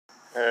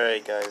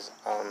Alright guys,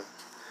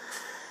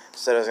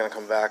 said I was going to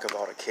come back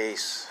about a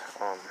case.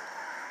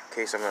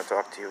 Case I'm going to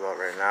talk to you about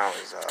right now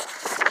is, you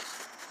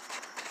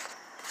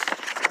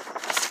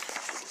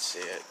can see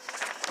it.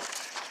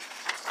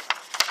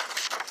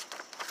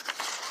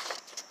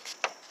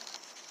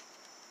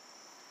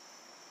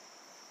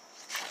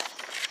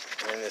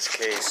 In this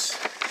case,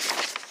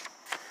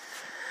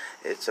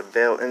 it's a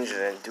bail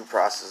incident, due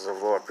process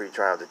of law,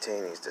 pretrial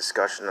detainees,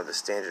 discussion of the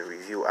standard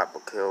review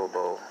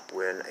applicable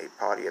when a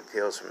party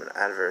appeals from an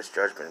adverse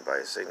judgment by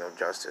a signal of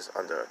justice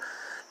under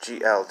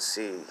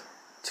GLC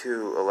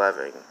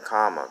 211,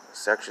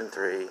 Section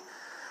 3,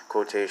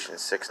 quotation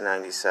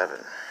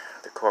 697.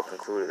 The court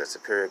concluded that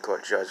Superior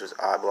Court judge was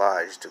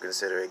obliged to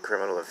consider a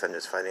criminal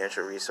offender's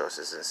financial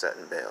resources in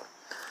setting bail.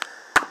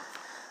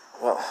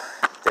 Well,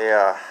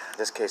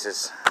 this case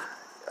is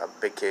a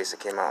big case that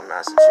came out in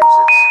Massachusetts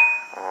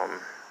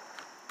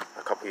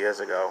a couple years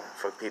ago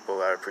for people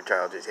that are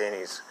pretrial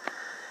detainees.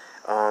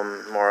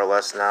 More or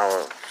less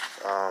now,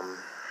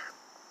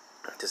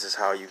 this is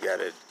how you get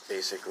it,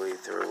 basically,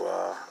 through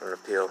an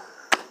appeal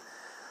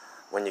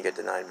when you get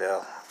denied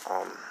bail.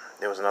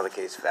 There was another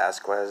case,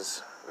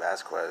 Vasquez.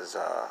 Vasquez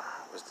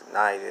was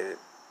denied it.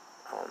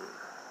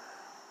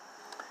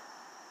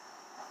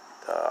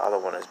 The other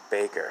one is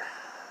Baker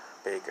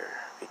v.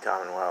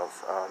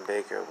 Commonwealth.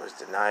 Baker was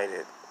denied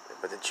it,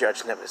 but the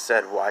judge never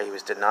said why he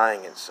was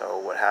denying it. So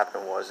what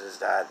happened was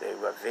that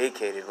it got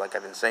vacated, like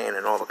I've been saying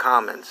in all the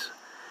comments.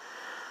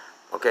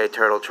 Okay,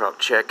 turtle truck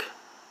chick,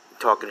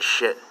 talking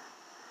shit.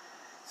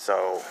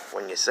 So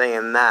when you're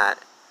saying that,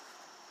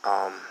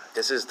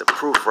 this is the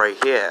proof right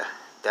here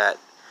that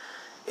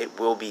it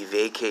will be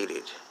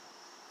vacated.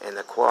 And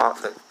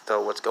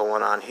what's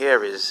going on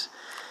here is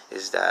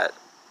that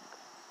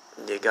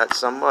you got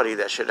somebody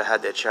that should have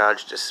had their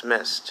charge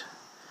dismissed,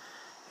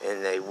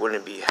 and they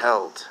wouldn't be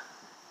held.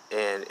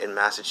 And in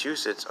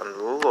Massachusetts, under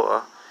the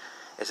law,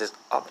 it says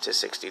up to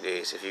 60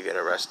 days if you get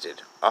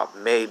arrested. Up,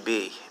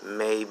 maybe,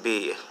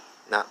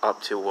 not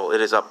up to, well, it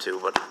is up to,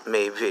 but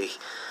maybe.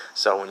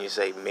 So when you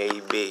say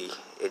maybe,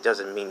 it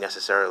doesn't mean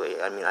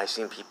necessarily. I mean, I've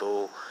seen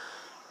people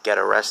get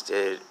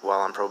arrested while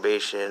on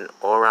probation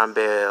or on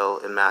bail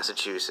in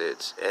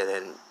Massachusetts, and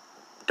then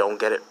don't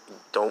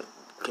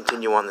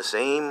continue on the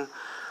same,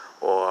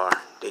 or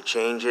they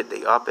change it,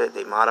 they up it,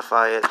 they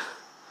modify it.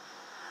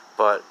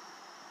 But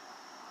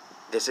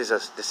this is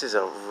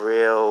a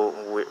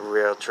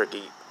real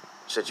tricky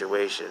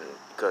situation,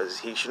 because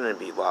he shouldn't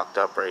be locked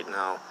up right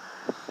now.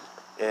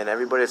 And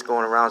everybody that's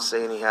going around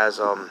saying he has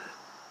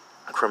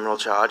criminal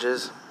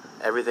charges,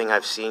 everything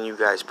I've seen you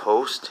guys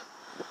post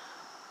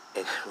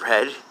and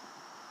read,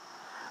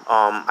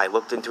 I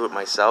looked into it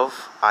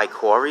myself.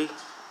 iQuarry,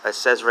 it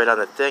says right on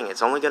the thing,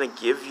 it's only going to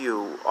give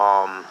you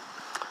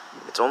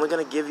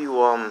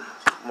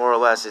more or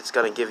less, it's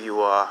going to give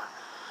you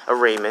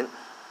arraignment,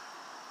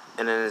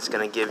 and then it's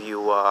going to give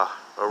you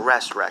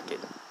arrest record.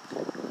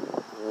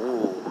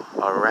 Ooh,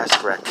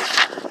 arrest record.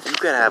 You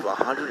can have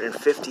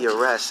 150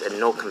 arrests and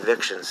no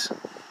convictions.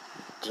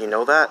 Do you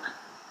know that?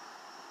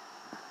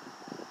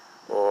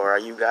 Or are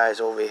you guys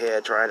over here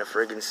trying to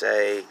friggin'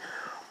 say,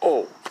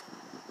 oh,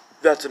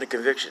 that's a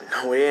conviction?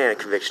 No, it ain't a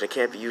conviction. It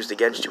can't be used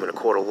against you in a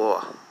court of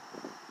law.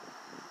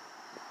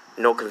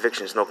 No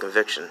conviction is no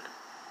conviction.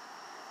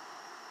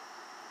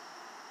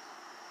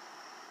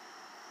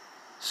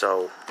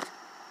 So,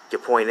 your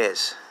point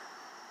is,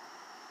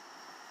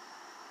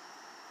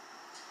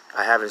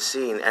 I haven't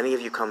seen any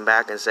of you come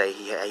back and say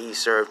he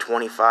served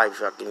 25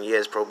 fucking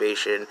years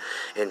probation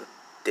and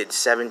did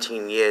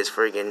 17 years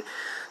friggin'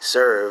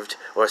 served,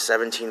 or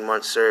 17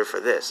 months served for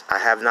this. I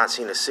have not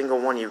seen a single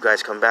one of you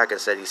guys come back and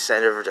said he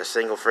served a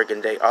single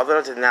friggin' day,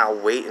 other than now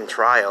wait in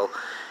trial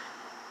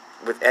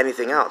with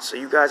anything else. So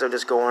you guys are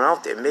just going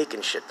out there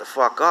making shit the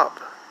fuck up.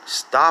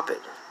 Stop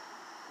it.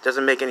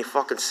 Doesn't make any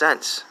fucking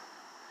sense.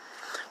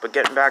 But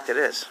getting back to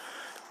this.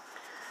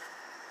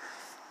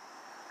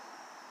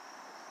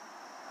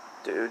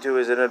 Due to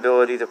his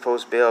inability to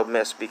post bail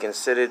must be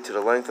considered to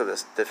the length of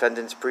the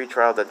defendant's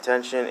pretrial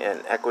detention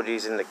and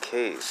equities in the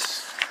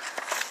case.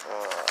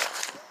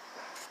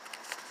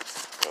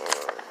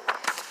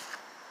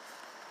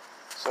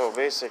 So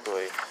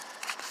basically,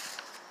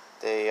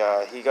 they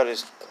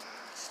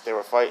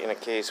were fighting a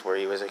case where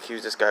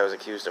this guy was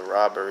accused of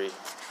robbery.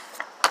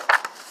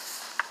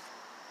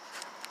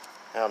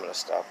 Now I'm gonna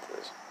stop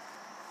this.